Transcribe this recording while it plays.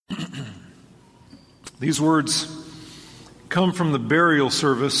These words come from the burial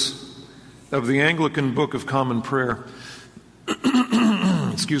service of the Anglican Book of Common Prayer.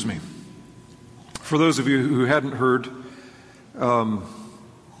 Excuse me. For those of you who hadn't heard,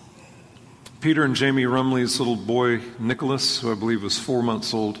 Peter and Jamie Rumley's little boy, Nicholas, who I believe was 4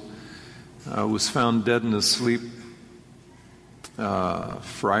 months old, was found dead in his sleep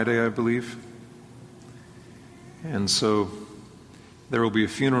Friday, I believe. And so there will be a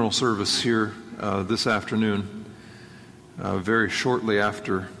funeral service here this afternoon, very shortly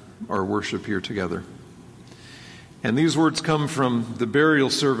after our worship here together. And these words come from the burial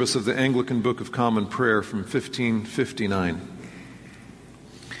service of the Anglican Book of Common Prayer from 1559.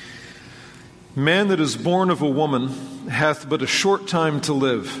 Man that is born of a woman hath but a short time to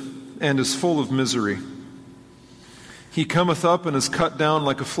live, and is full of misery. He cometh up and is cut down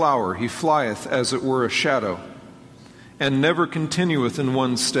like a flower. He flieth as it were a shadow, and never continueth in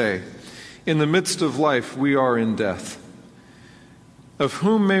one stay. In the midst of life we are in death. Of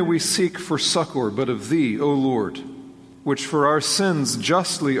whom may we seek for succor but of Thee, O Lord, which for our sins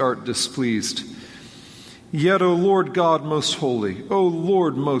justly art displeased? Yet, O Lord God most holy, O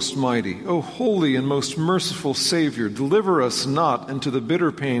Lord most mighty, O holy and most merciful Savior, deliver us not into the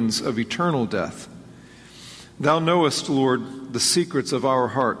bitter pains of eternal death. Thou knowest, Lord, the secrets of our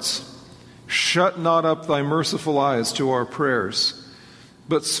hearts. Shut not up Thy merciful eyes to our prayers,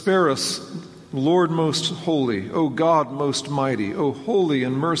 but spare us, Lord most holy, O God most mighty, O holy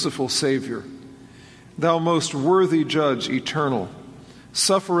and merciful Savior. Thou most worthy Judge eternal,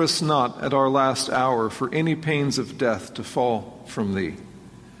 suffer us not at our last hour for any pains of death to fall from Thee.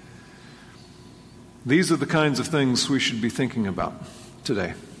 These are the kinds of things we should be thinking about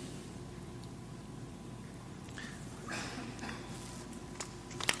today.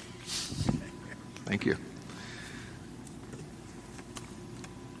 Thank you.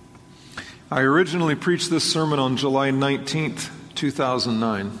 I originally preached this sermon on July 19th,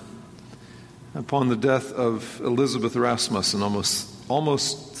 2009, upon the death of Elizabeth Rasmussen,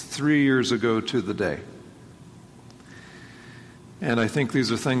 almost 3 years ago to the day. And I think these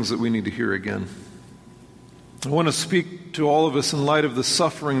are things that we need to hear again. I want to speak to all of us in light of the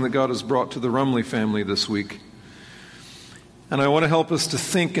suffering that God has brought to the Rumley family this week. And I want to help us to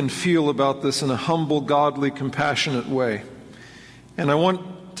think and feel about this in a humble, godly, compassionate way. And I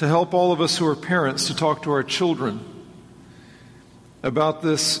want to help all of us who are parents to talk to our children about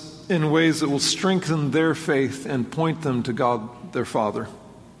this in ways that will strengthen their faith and point them to God, their Father.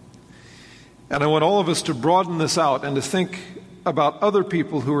 And I want all of us to broaden this out and to think about other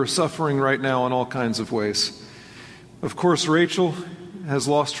people who are suffering right now in all kinds of ways. Of course, Rachel has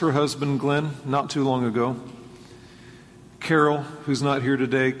lost her husband, Glenn, not too long ago. Carol, who's not here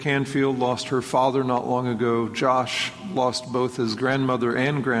today, Canfield, lost her father not long ago. Josh lost both his grandmother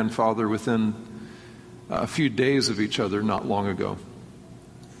and grandfather within a few days of each other not long ago.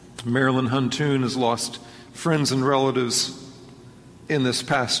 Marilyn Huntoon has lost friends and relatives in this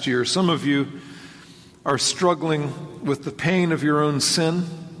past year. Some of you are struggling with the pain of your own sin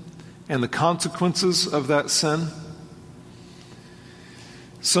and the consequences of that sin.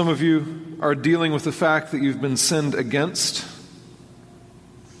 Some of you are dealing with the fact that you've been sinned against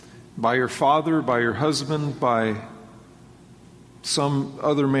by your father, by your husband, by some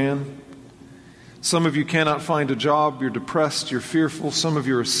other man. Some of you cannot find a job, you're depressed, you're fearful. Some of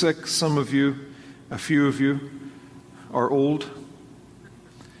you are sick. Some of you, a few of you, are old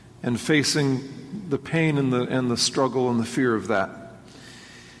and facing the pain and the struggle and the fear of that.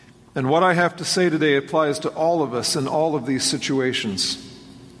 And what I have to say today applies to all of us in all of these situations.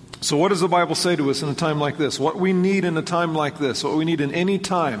 So what does the Bible say to us in a time like this? What we need in a time like this, what we need in any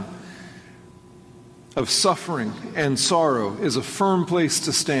time of suffering and sorrow is a firm place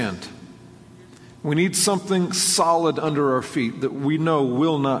to stand. We need something solid under our feet that we know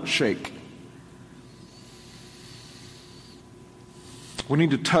will not shake. We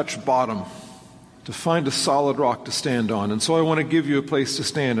need to touch bottom to find a solid rock to stand on. And so I want to give you a place to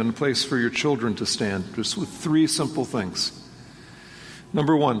stand and a place for your children to stand, just with 3 simple things.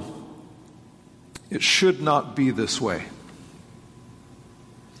 Number 1, it should not be this way.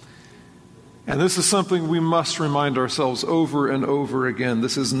 And this is something we must remind ourselves over and over again.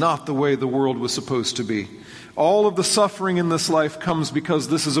 This is not the way the world was supposed to be. All of the suffering in this life comes because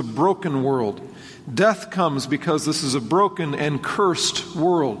this is a broken world. Death comes because this is a broken and cursed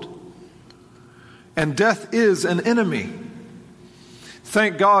world. And death is an enemy.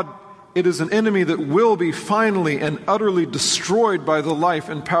 Thank God it is an enemy that will be finally and utterly destroyed by the life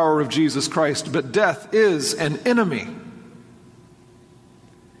and power of Jesus Christ. But death is an enemy.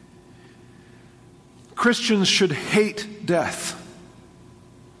 Christians should hate death.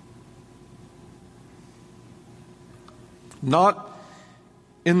 not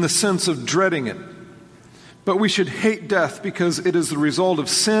in the sense of dreading it, but we should hate death because it is the result of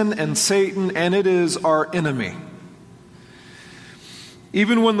sin and Satan, and it is our enemy.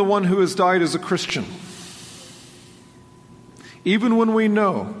 Even when the one who has died is a Christian, even when we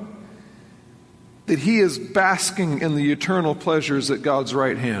know that he is basking in the eternal pleasures at God's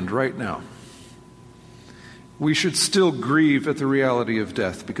right hand right now, we should still grieve at the reality of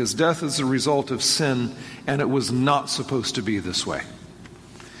death, because death is a result of sin, and it was not supposed to be this way.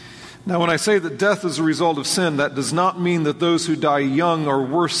 Now, when I say that death is a result of sin, that does not mean that those who die young are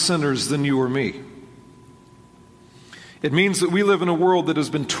worse sinners than you or me. It means that we live in a world that has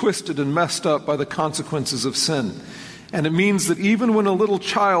been twisted and messed up by the consequences of sin. And it means that even when a little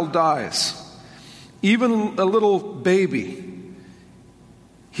child dies, even a little baby,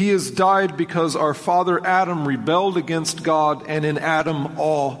 he has died because our father Adam rebelled against God, and in Adam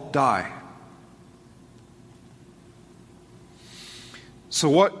all die. So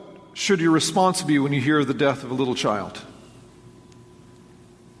what should your response be when you hear of the death of a little child?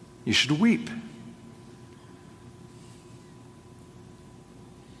 You should weep.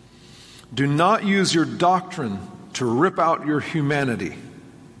 Do not use your doctrine to rip out your humanity.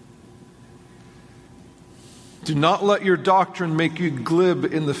 Do not let your doctrine make you glib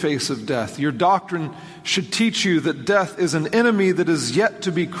in the face of death. Your doctrine should teach you that death is an enemy that is yet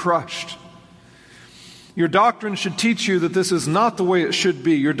to be crushed. Your doctrine should teach you that this is not the way it should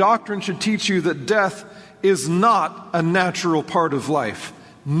be. Your doctrine should teach you that death is not a natural part of life.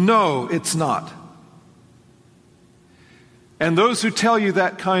 No, it's not. And those who tell you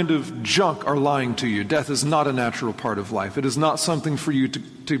that kind of junk are lying to you. Death is not a natural part of life. It is not something for you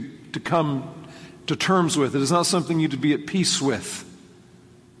to come to terms with. It is not something you to be at peace with.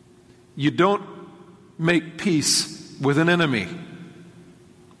 You don't make peace with an enemy.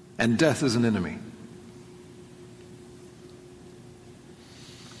 And death is an enemy.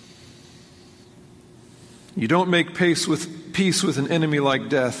 You don't make peace with an enemy like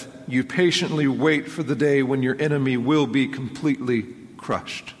death. You patiently wait for the day when your enemy will be completely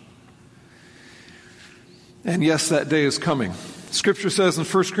crushed. And yes, that day is coming. Scripture says in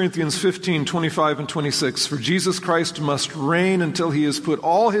 1 Corinthians 15, 25 and 26, "For Jesus Christ must reign until he has put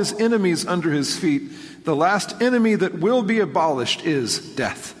all his enemies under his feet. The last enemy that will be abolished is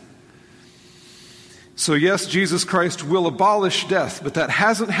death." So yes, Jesus Christ will abolish death, but that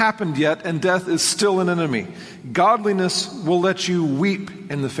hasn't happened yet, and death is still an enemy. Godliness will let you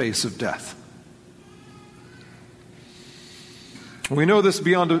weep in the face of death. We know this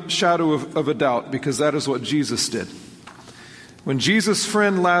beyond a shadow of a doubt, because that is what Jesus did. When Jesus'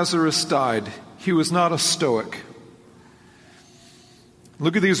 friend Lazarus died, he was not a stoic.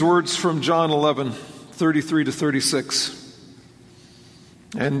 Look at these words from John 11, 33 to 36.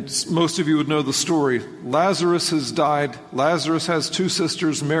 And most of you would know the story. Lazarus has died. Lazarus has two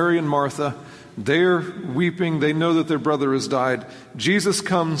sisters, Mary and Martha. They're weeping. They know that their brother has died. Jesus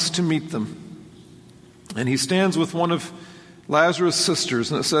comes to meet them. And he stands with one of Lazarus'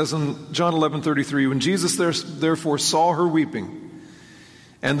 sisters. And it says in John 11:33, "When Jesus therefore saw her weeping,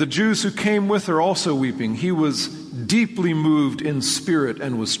 and the Jews who came with her also weeping, he was deeply moved in spirit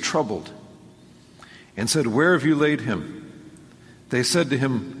and was troubled, and said, 'Where have you laid him?' They said to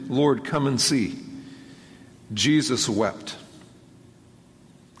him, 'Lord, come and see.' Jesus wept."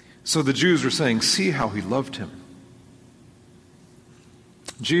 So the Jews were saying, "See how he loved him."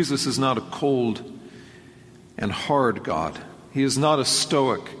 Jesus is not a cold and hard God. He is not a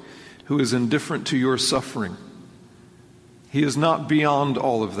stoic who is indifferent to your suffering. He is not beyond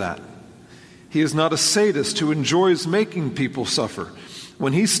all of that. He is not a sadist who enjoys making people suffer.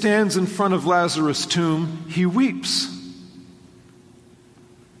 When he stands in front of Lazarus' tomb, he weeps.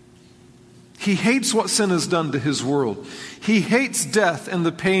 He hates what sin has done to his world. He hates death and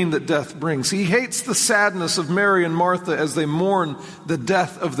the pain that death brings. He hates the sadness of Mary and Martha as they mourn the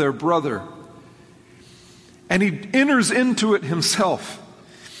death of their brother. And he enters into it himself.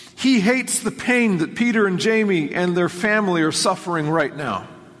 He hates the pain that Peter and Jamie and their family are suffering right now.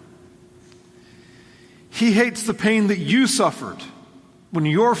 He hates the pain that you suffered when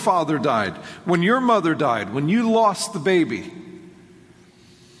your father died, when your mother died, when you lost the baby.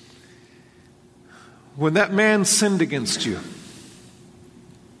 When that man sinned against you,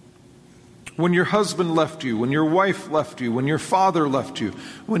 when your husband left you, when your wife left you, when your father left you,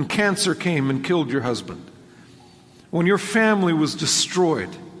 when cancer came and killed your husband, when your family was destroyed,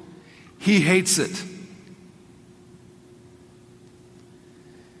 he hates it.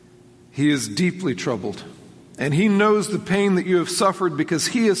 He is deeply troubled, and he knows the pain that you have suffered because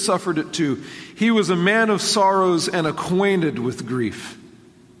he has suffered it too. He was a man of sorrows and acquainted with grief.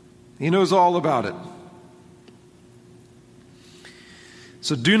 He knows all about it.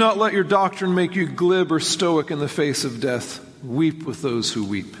 So do not let your doctrine make you glib or stoic in the face of death. Weep with those who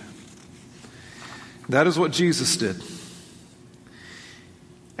weep. That is what Jesus did.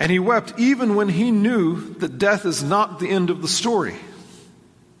 And he wept even when he knew that death is not the end of the story.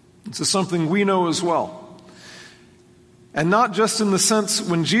 This is something we know as well. And not just in the sense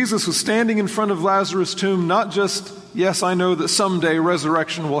when Jesus was standing in front of Lazarus' tomb, not just, yes, I know that someday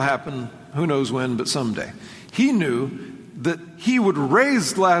resurrection will happen, who knows when, but someday. He knew that he would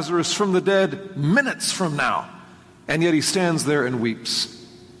raise Lazarus from the dead minutes from now, and yet he stands there and weeps.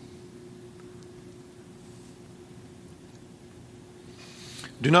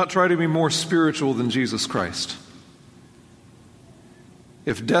 Do not try to be more spiritual than Jesus Christ.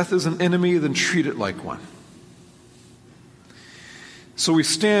 If death is an enemy, then treat it like one. So we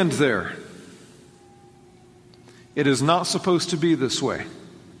stand there. It is not supposed to be this way.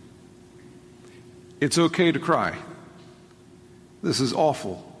 It's okay to cry. This is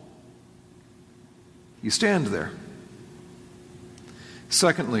awful. You stand there.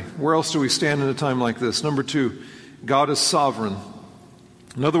 Secondly, where else do we stand in a time like this? Number 2, God is sovereign.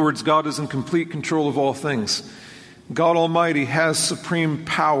 In other words, God is in complete control of all things. God Almighty has supreme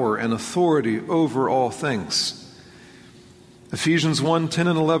power and authority over all things. Ephesians 1:10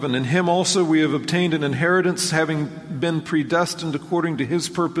 and 11, in him also we have obtained an inheritance, having been predestined according to his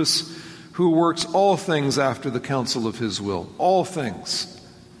purpose, who works all things after the counsel of his will. All things.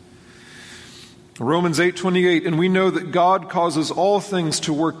 Romans 8:28, and we know that God causes all things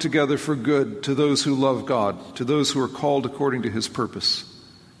to work together for good to those who love God, to those who are called according to his purpose.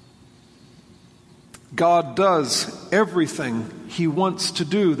 God does everything he wants to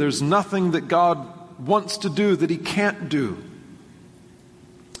do. There's nothing that God wants to do that he can't do.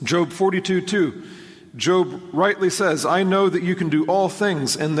 Job 42:2, Job rightly says, I know that you can do all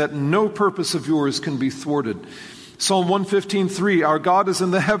things and that no purpose of yours can be thwarted. Psalm 115:3, our God is in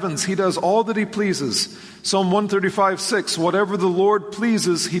the heavens. He does all that he pleases. Psalm 135:6, whatever the Lord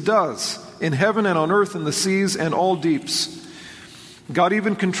pleases, he does, in heaven and on earth, in the seas and all deeps. God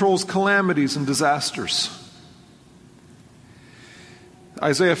even controls calamities and disasters.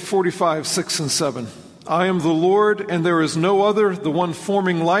 Isaiah 45:6 and 7. I am the Lord, and there is no other, the one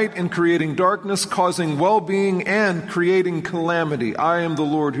forming light and creating darkness, causing well-being and creating calamity. I am the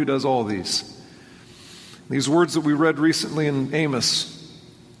Lord who does all these. These words that we read recently in Amos,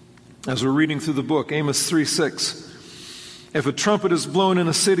 as we're reading through the book, Amos 3:6. If a trumpet is blown in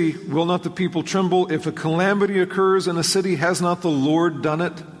a city, will not the people tremble? If a calamity occurs in a city, has not the Lord done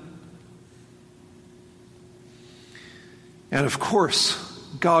it? And of course,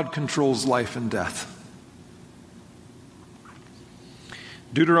 God controls life and death.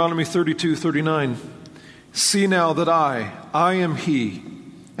 Deuteronomy 32:39. See now that I am he,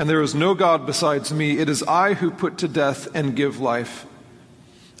 and there is no God besides me. It is I who put to death and give life.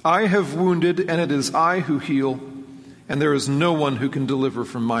 I have wounded, and it is I who heal, and there is no one who can deliver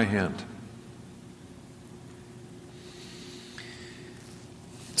from my hand.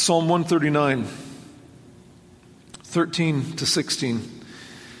 Psalm 139, 13 to 16.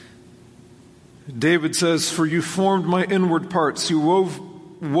 David says, for you formed my inward parts, you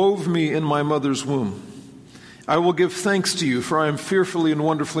wove me in my mother's womb. I will give thanks to you, for I am fearfully and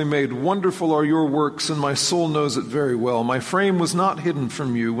wonderfully made. Wonderful are your works, and my soul knows it very well. My frame was not hidden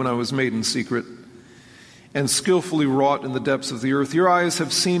from you when I was made in secret, and skillfully wrought in the depths of the earth. Your eyes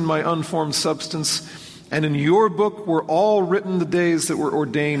have seen my unformed substance, and in your book were all written the days that were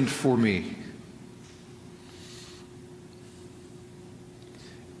ordained for me,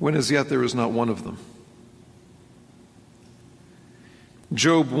 when as yet there is not one of them.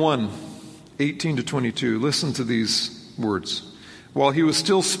 Job 1:18 to 22. Listen to these words. While he was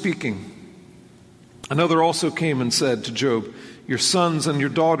still speaking, another also came and said to Job, your sons and your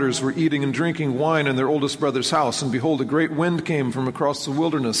daughters were eating and drinking wine in their oldest brother's house, and behold, a great wind came from across the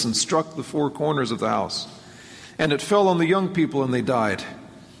wilderness and struck the four corners of the house. And it fell on the young people, and they died.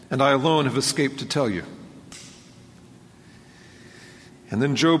 And I alone have escaped to tell you. And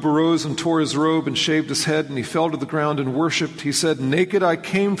then Job arose and tore his robe and shaved his head, and he fell to the ground and worshipped. He said, naked I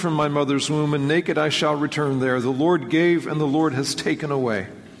came from my mother's womb, and naked I shall return there. The Lord gave, and the Lord has taken away.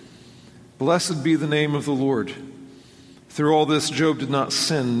 Blessed be the name of the Lord. Through all this, Job did not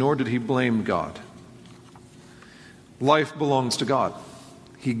sin, nor did he blame God. Life belongs to God.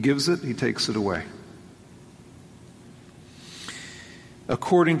 He gives it, he takes it away.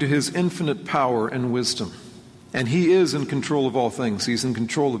 According to his infinite power and wisdom. And he is in control of all things. He's in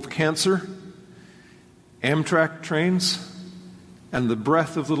control of cancer, Amtrak trains, and the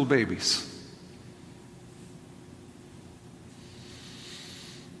breath of little babies.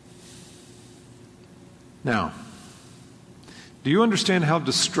 Now, Do you understand how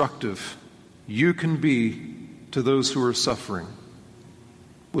destructive you can be to those who are suffering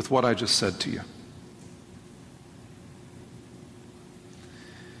with what I just said to you?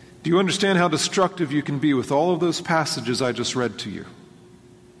 Do you understand how destructive you can be with all of those passages I just read to you?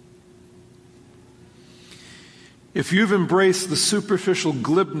 If you've embraced the superficial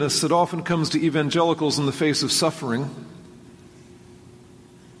glibness that often comes to evangelicals in the face of suffering,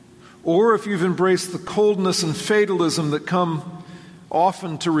 or if you've embraced the coldness and fatalism that come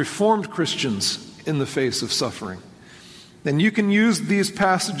often to Reformed Christians in the face of suffering, then you can use these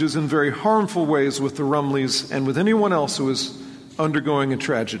passages in very harmful ways with the Rumleys and with anyone else who is undergoing a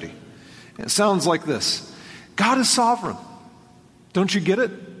tragedy. And it sounds like this: God is sovereign. Don't you get it?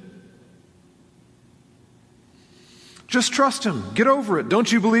 Just trust Him. Get over it.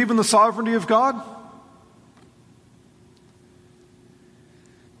 Don't you believe in the sovereignty of God?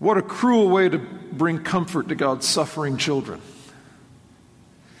 What a cruel way to bring comfort to God's suffering children.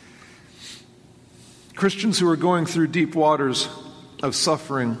 Christians who are going through deep waters of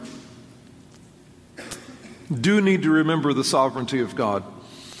suffering do need to remember the sovereignty of God,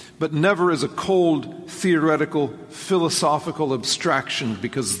 but never as a cold, theoretical, philosophical abstraction,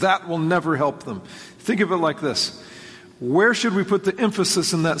 because that will never help them. Think of it like this. Where should we put the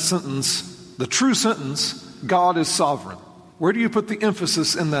emphasis in that sentence, the true sentence, God is sovereign? Where do you put the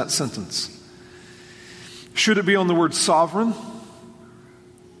emphasis in that sentence? Should it be on the word sovereign?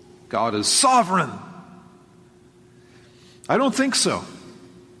 God is sovereign. I don't think so.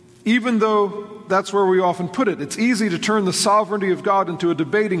 Even though that's where we often put it. It's easy to turn the sovereignty of God into a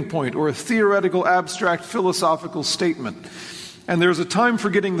debating point or a theoretical, abstract, philosophical statement. And there's a time for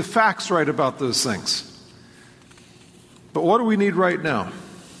getting the facts right about those things. But what do we need right now?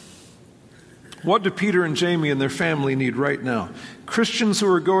 What do Peter and Jamie and their family need right now? Christians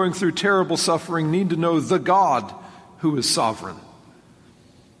who are going through terrible suffering need to know the God who is sovereign.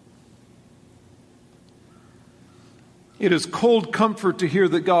 It is cold comfort to hear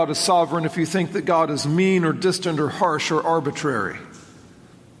that God is sovereign if you think that God is mean or distant or harsh or arbitrary.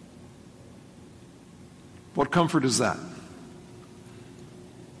 What comfort is that?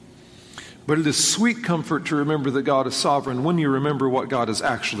 But it is sweet comfort to remember that God is sovereign when you remember what God is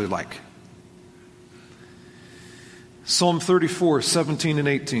actually like. Psalm 34, 17 and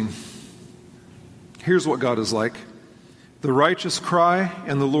 18. Here's what God is like. The righteous cry,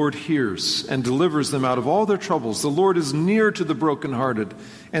 and the Lord hears and delivers them out of all their troubles. The Lord is near to the brokenhearted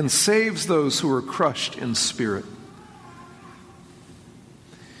and saves those who are crushed in spirit.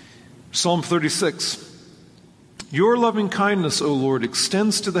 Psalm 36. Your loving kindness, O Lord,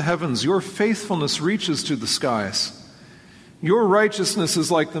 extends to the heavens. Your faithfulness reaches to the skies. Your righteousness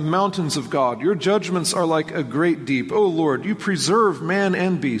is like the mountains of God. Your judgments are like a great deep. O Lord, you preserve man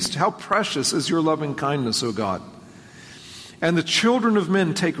and beast. How precious is your loving kindness, O God. And the children of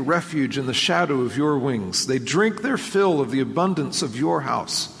men take refuge in the shadow of your wings. They drink their fill of the abundance of your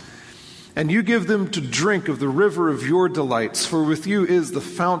house. And you give them to drink of the river of your delights. For with you is the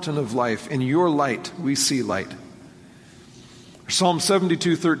fountain of life. In your light we see light. Psalm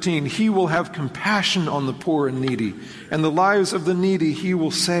 72:13, He will have compassion on the poor and needy, and the lives of the needy He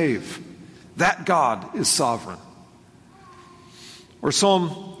will save. That God is sovereign. Or Psalm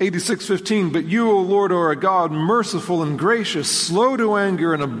 86:15, but you, O Lord, are a God merciful and gracious, slow to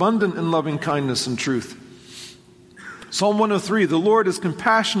anger and abundant in loving kindness and truth. Psalm 103, the Lord is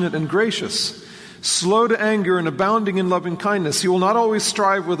compassionate and gracious, slow to anger and abounding in loving kindness. He will not always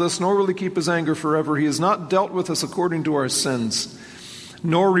strive with us, nor will He keep His anger forever. He has not dealt with us according to our sins,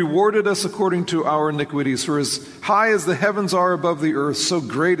 nor rewarded us according to our iniquities. For as high as the heavens are above the earth, so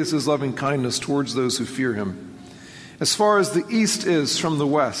great is His loving kindness towards those who fear Him. As far as the east is from the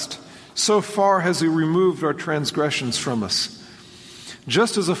west, so far has He removed our transgressions from us.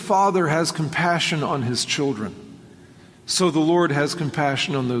 Just as a father has compassion on his children, so the Lord has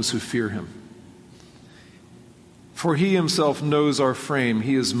compassion on those who fear Him. For He Himself knows our frame.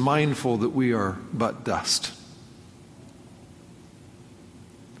 He is mindful that we are but dust.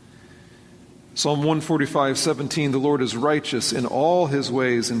 Psalm 145:17, the Lord is righteous in all His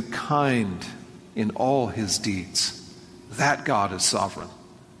ways and kind in all His deeds. That God is sovereign.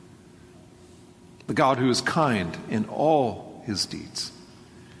 The God who is kind in all His deeds,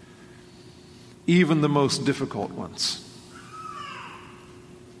 even the most difficult ones.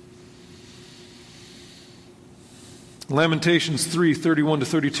 Lamentations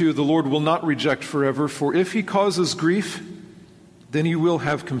 3:31-32, the Lord will not reject forever, for if He causes grief, then He will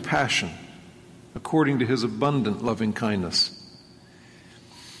have compassion, according to His abundant loving kindness.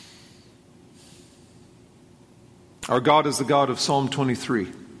 Our God is the God of Psalm 23,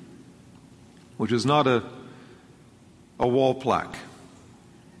 which is not a a wall plaque.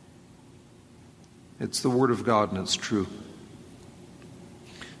 It's the Word of God, and it's true.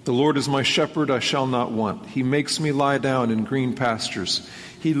 The Lord is my shepherd, I shall not want. He makes me lie down in green pastures.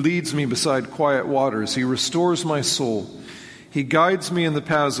 He leads me beside quiet waters. He restores my soul. He guides me in the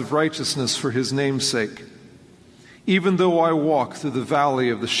paths of righteousness for his name's sake. Even though I walk through the valley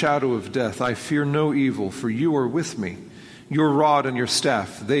of the shadow of death, I fear no evil, for you are with me. Your rod and your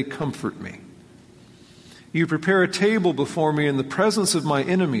staff, they comfort me. You prepare a table before me in the presence of my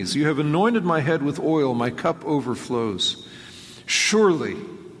enemies. You have anointed my head with oil. My cup overflows. Surely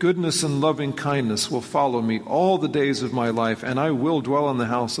goodness and loving kindness will follow me all the days of my life, and I will dwell in the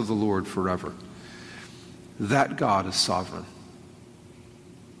house of the Lord forever. That God is sovereign.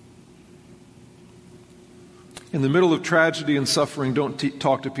 In the middle of tragedy and suffering, don't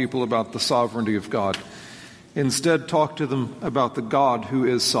talk to people about the sovereignty of God. Instead, talk to them about the God who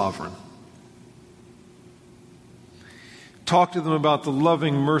is sovereign. Talk to them about the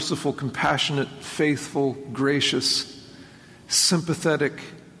loving, merciful, compassionate, faithful, gracious, sympathetic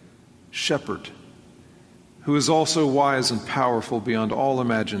shepherd who is also wise and powerful beyond all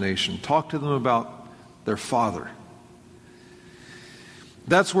imagination. Talk to them about their Father.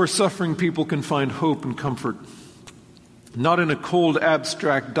 That's where suffering people can find hope and comfort. Not in a cold,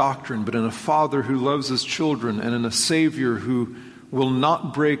 abstract doctrine, but in a Father who loves his children and in a Savior who will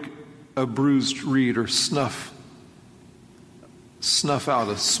not break a bruised reed or snuff out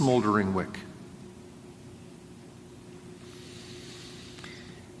a smoldering wick.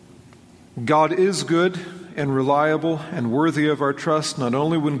 God is good and reliable and worthy of our trust. Not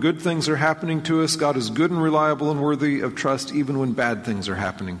only when good things are happening to us, God is good and reliable and worthy of trust even when bad things are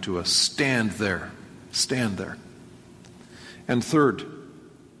happening to us. Stand there. Stand there. And third,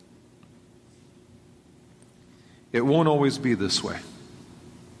 it won't always be this way.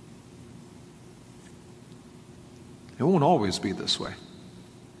 It won't always be this way.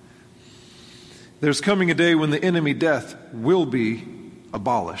 There's coming a day when the enemy, death, will be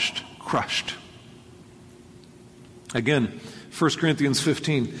abolished, crushed. Again, 1 Corinthians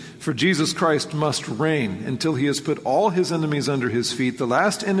 15, for Jesus Christ must reign until he has put all his enemies under his feet. The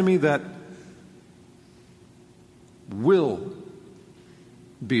last enemy that will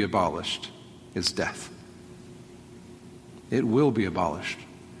be abolished is death. It will be abolished.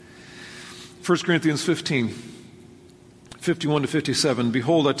 1 Corinthians 15, 51 to 57,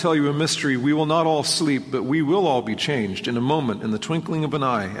 behold, I tell you a mystery. We will not all sleep, but we will all be changed in a moment, in the twinkling of an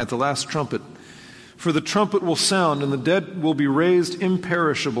eye, at the last trumpet. For the trumpet will sound, and the dead will be raised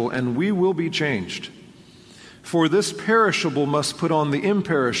imperishable, and we will be changed. For this perishable must put on the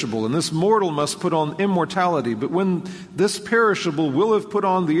imperishable, and this mortal must put on immortality. But when this perishable will have put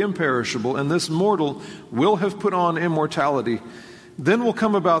on the imperishable, and this mortal will have put on immortality, then will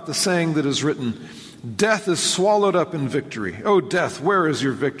come about the saying that is written, death is swallowed up in victory. O death, where is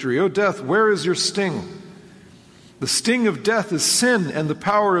your victory? O death, where is your sting? The sting of death is sin, and the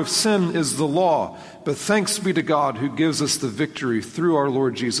power of sin is the law. But thanks be to God who gives us the victory through our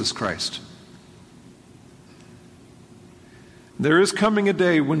Lord Jesus Christ. There is coming a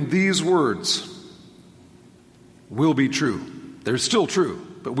day when these words will be true. They're still true,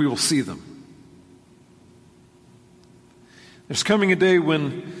 but we will see them. There's coming a day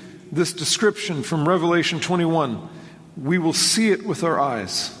when this description from Revelation 21, we will see it with our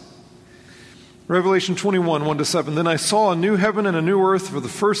eyes. Revelation 21, 1-7, then I saw a new heaven and a new earth, for the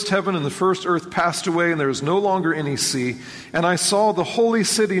first heaven and the first earth passed away, and there is no longer any sea. And I saw the holy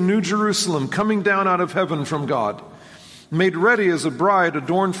city, New Jerusalem, coming down out of heaven from God, made ready as a bride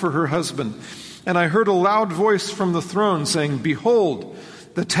adorned for her husband. And I heard a loud voice from the throne saying, behold,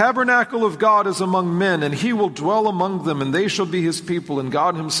 the tabernacle of God is among men, and he will dwell among them, and they shall be his people, and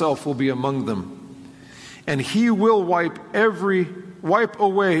God himself will be among them. And he will wipe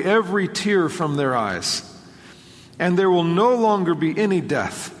away every tear from their eyes, and there will no longer be any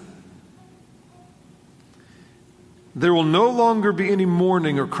death. There will no longer be any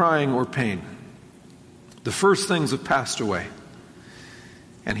mourning or crying or pain. The first things have passed away.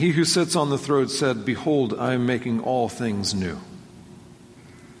 And he who sits on the throne said, behold, I am making all things new.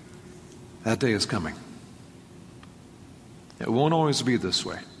 That day is coming. It won't always be this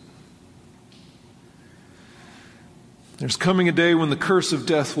way. There's coming a day when the curse of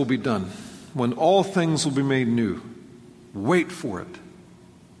death will be done, when all things will be made new. Wait for it.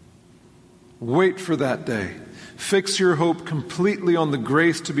 Wait for that day. Fix your hope completely on the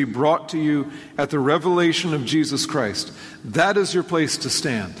grace to be brought to you at the revelation of Jesus Christ. That is your place to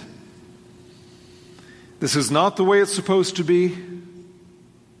stand. This is not the way it's supposed to be.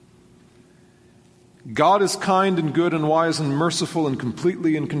 God is kind and good and wise and merciful and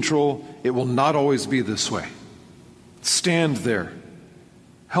completely in control. It will not always be this way. Stand there.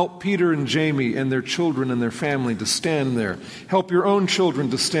 Help Peter and Jamie and their children and their family to stand there. Help your own children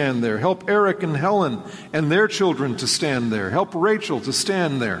to stand there. Help Eric and Helen and their children to stand there. Help Rachel to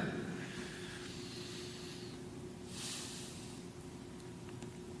stand there.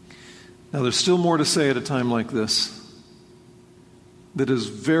 Now, there's still more to say at a time like this that is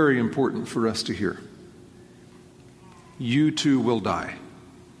very important for us to hear. You too will die.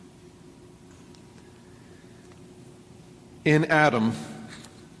 In Adam,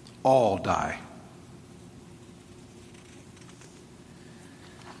 all die.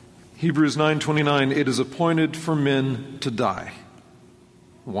 Hebrews 9:29, it is appointed for men to die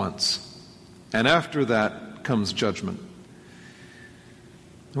once, and after that comes judgment.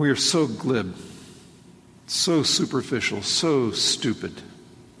 We are so glib, so superficial, so stupid,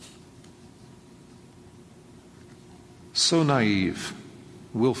 so naive,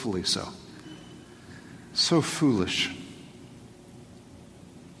 willfully so foolish.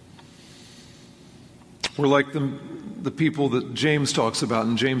 We're like the people that James talks about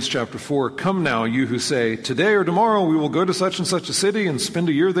in James chapter 4. Come now, you who say, today or tomorrow we will go to such and such a city and spend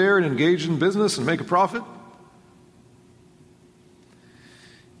a year there and engage in business and make a profit.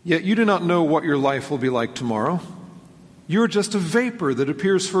 Yet you do not know what your life will be like tomorrow. You are just a vapor that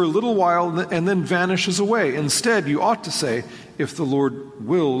appears for a little while and then vanishes away. Instead, you ought to say, if the Lord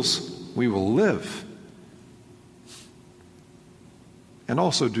wills, we will live. And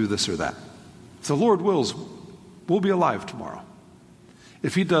also do this or that. If the Lord wills, we'll be alive tomorrow.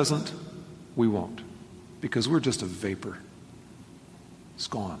 If He doesn't, we won't. Because we're just a vapor. It's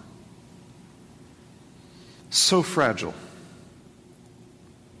gone. So fragile.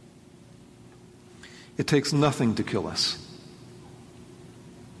 It takes nothing to kill us.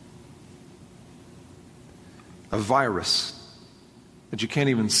 A virus that you can't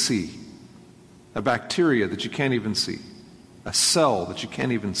even see. A bacteria that you can't even see. A cell that you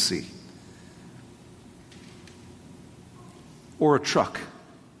can't even see. Or a truck.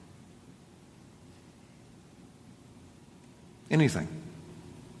 Anything.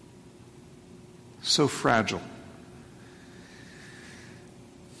 So fragile.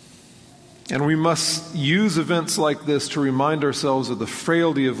 And we must use events like this to remind ourselves of the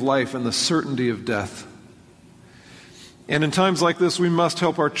frailty of life and the certainty of death. And in times like this, we must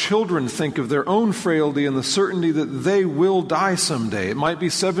help our children think of their own frailty and the certainty that they will die someday. It might be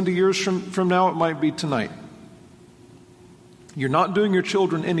 70 years from now, it might be tonight. You're not doing your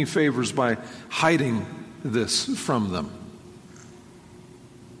children any favors by hiding this from them.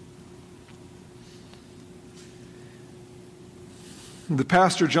 The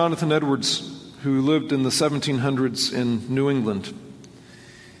pastor Jonathan Edwards, who lived in the 1700s in New England,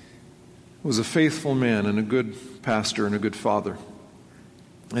 was a faithful man and a good pastor and a good father.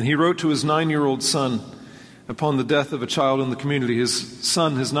 And he wrote to his 9-year-old son upon the death of a child in the community. His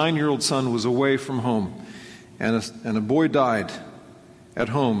 9-year-old son, was away from home, and a boy died at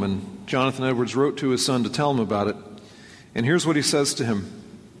home. And Jonathan Edwards wrote to his son to tell him about it. And here's what he says to him,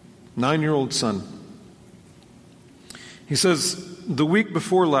 9-year-old son. He says, the week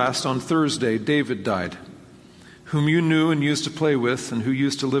before last, on Thursday, David died, whom you knew and used to play with and who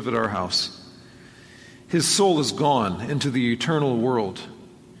used to live at our house. His soul is gone into the eternal world.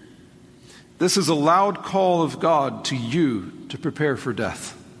 This is a loud call of God to you to prepare for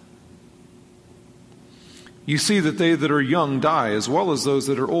death. You see that they that are young die as well as those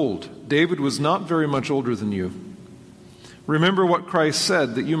that are old. David was not very much older than you. Remember what Christ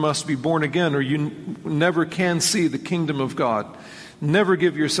said, that you must be born again or you never can see the kingdom of God. Never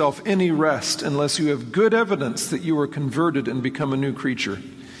give yourself any rest unless you have good evidence that you are converted and become a new creature.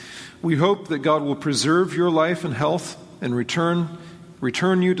 We hope that God will preserve your life and health and return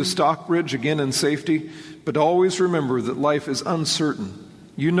you to Stockbridge again in safety, but always remember that life is uncertain.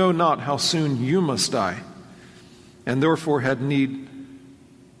 You know not how soon you must die, and therefore had need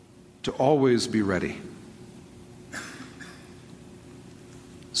to always be ready.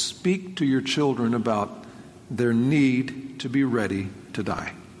 Speak to your children about their need to be ready to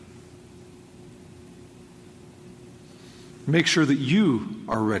die. Make sure that you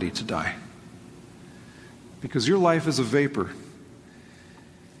are ready to die, because your life is a vapor.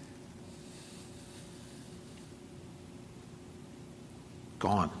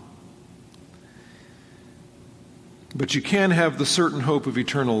 Gone. But you can have the certain hope of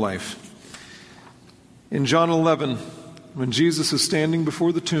eternal life. In John 11, when Jesus is standing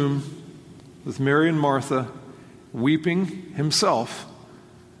before the tomb with Mary and Martha, weeping himself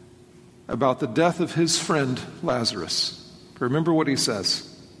about the death of his friend Lazarus, remember what he says.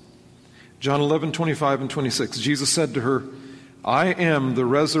 John 11:25 and 26. Jesus said to her, I am the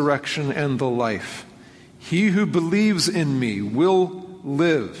resurrection and the life. He who believes in me will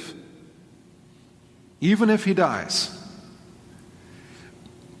live, even if he dies.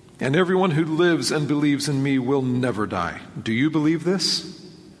 And everyone who lives and believes in me will never die. Do you believe this?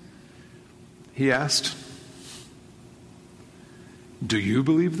 He asked. Do you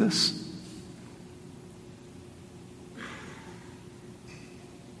believe this?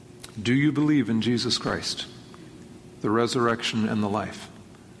 Do you believe in Jesus Christ, the resurrection and the life?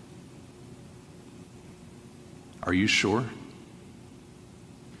 Are you sure?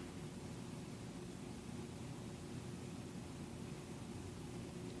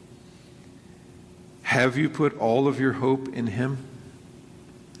 Have you put all of your hope in him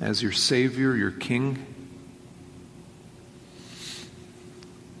as your Savior, your King?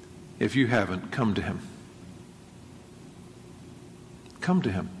 If you haven't, come to him. Come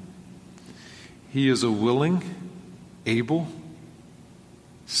to him. He is a willing, able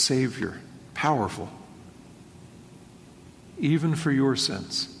Savior, powerful, even for your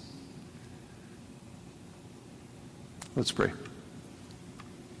sins. Let's pray.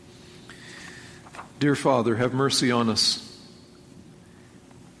 Dear Father, have mercy on us.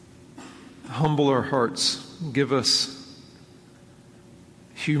 Humble our hearts. Give us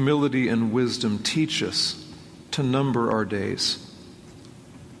humility and wisdom. Teach us to number our days.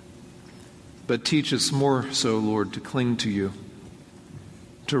 But teach us more so, Lord, to cling to you,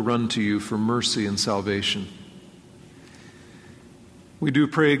 to run to you for mercy and salvation. We do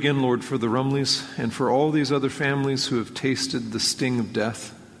pray again, Lord, for the Rumleys and for all these other families who have tasted the sting of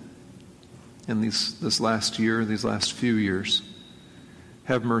death in this last year, these last few years.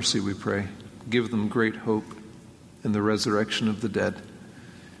 Have mercy, we pray. Give them great hope in the resurrection of the dead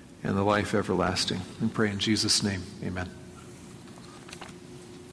and the life everlasting. We pray in Jesus' name. Amen.